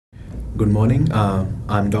Good morning.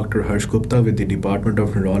 I'm Dr. Gupta with the Department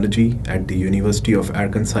of Neurology at the University of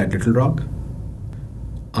Arkansas at Little Rock.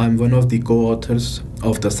 I'm one of the co-authors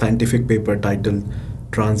of the scientific paper titled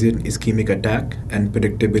Transient Ischemic Attack and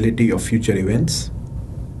Predictability of Future Events.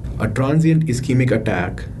 A transient ischemic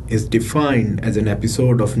attack is defined as an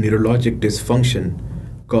episode of neurologic dysfunction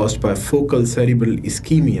caused by focal cerebral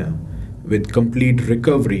ischemia with complete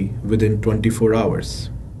recovery within 24 hours.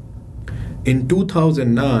 In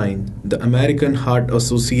 2009, the American Heart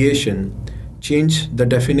Association changed the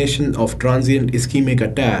definition of transient ischemic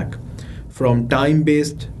attack from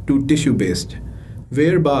time-based to tissue-based,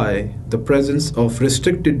 whereby the presence of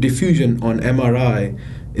restricted diffusion on MRI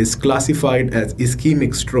is classified as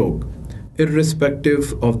ischemic stroke,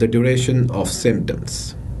 irrespective of the duration of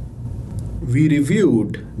symptoms. We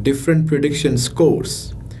reviewed different prediction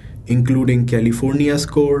scores, including California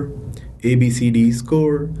score, ABCD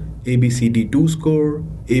score, ABCD2 score,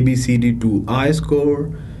 ABCD2I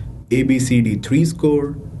score, ABCD3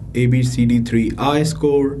 score, ABCD3I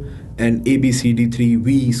score, and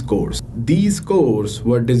ABCD3V scores. These scores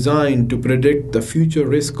were designed to predict the future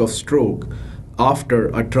risk of stroke after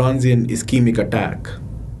a transient ischemic attack.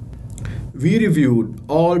 We reviewed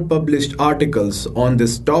all published articles on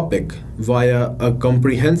this topic via a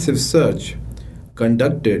comprehensive search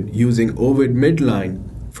conducted using Ovid Midline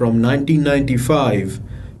from 1995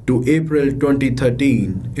 to April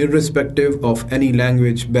 2013, irrespective of any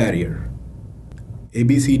language barrier.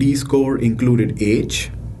 ABCD score included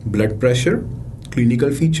age, blood pressure,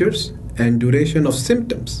 clinical features, and duration of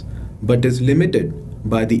symptoms, but is limited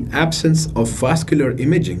by the absence of vascular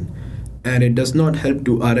imaging, and it does not help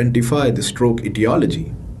to identify the stroke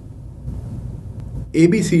etiology.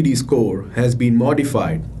 ABCD score has been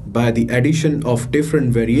modified by the addition of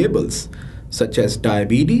different variables such as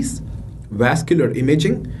diabetes, vascular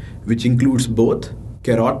imaging, which includes both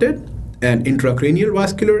carotid and intracranial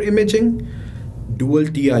vascular imaging, dual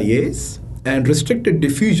TIAs, and restricted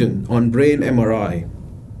diffusion on brain MRI.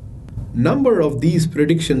 Number of these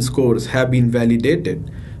prediction scores have been validated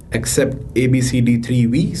except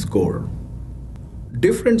ABCD3V score.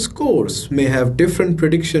 Different scores may have different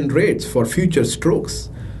prediction rates for future strokes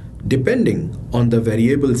depending on the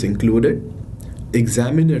variables included,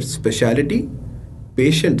 examiner's specialty,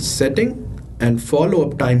 patient setting, and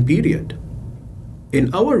follow-up time period.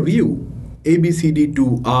 In our view,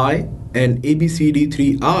 ABCD2I and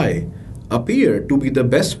ABCD3I appear to be the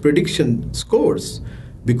best prediction scores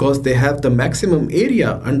because they have the maximum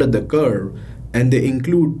area under the curve and they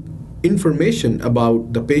include information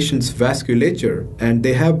about the patient's vasculature and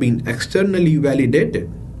they have been externally validated.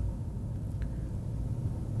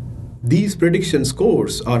 These prediction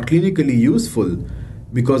scores are clinically useful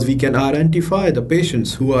because we can identify the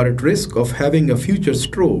patients who are at risk of having a future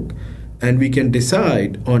stroke and we can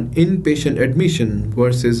decide on inpatient admission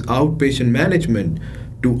versus outpatient management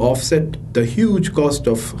to offset the huge cost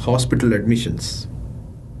of hospital admissions.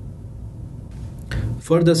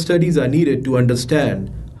 Further studies are needed to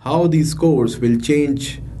understand how these scores will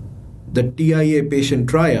change the TIA patient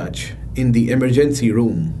triage in the emergency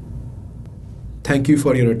room. Thank you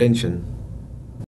for your attention.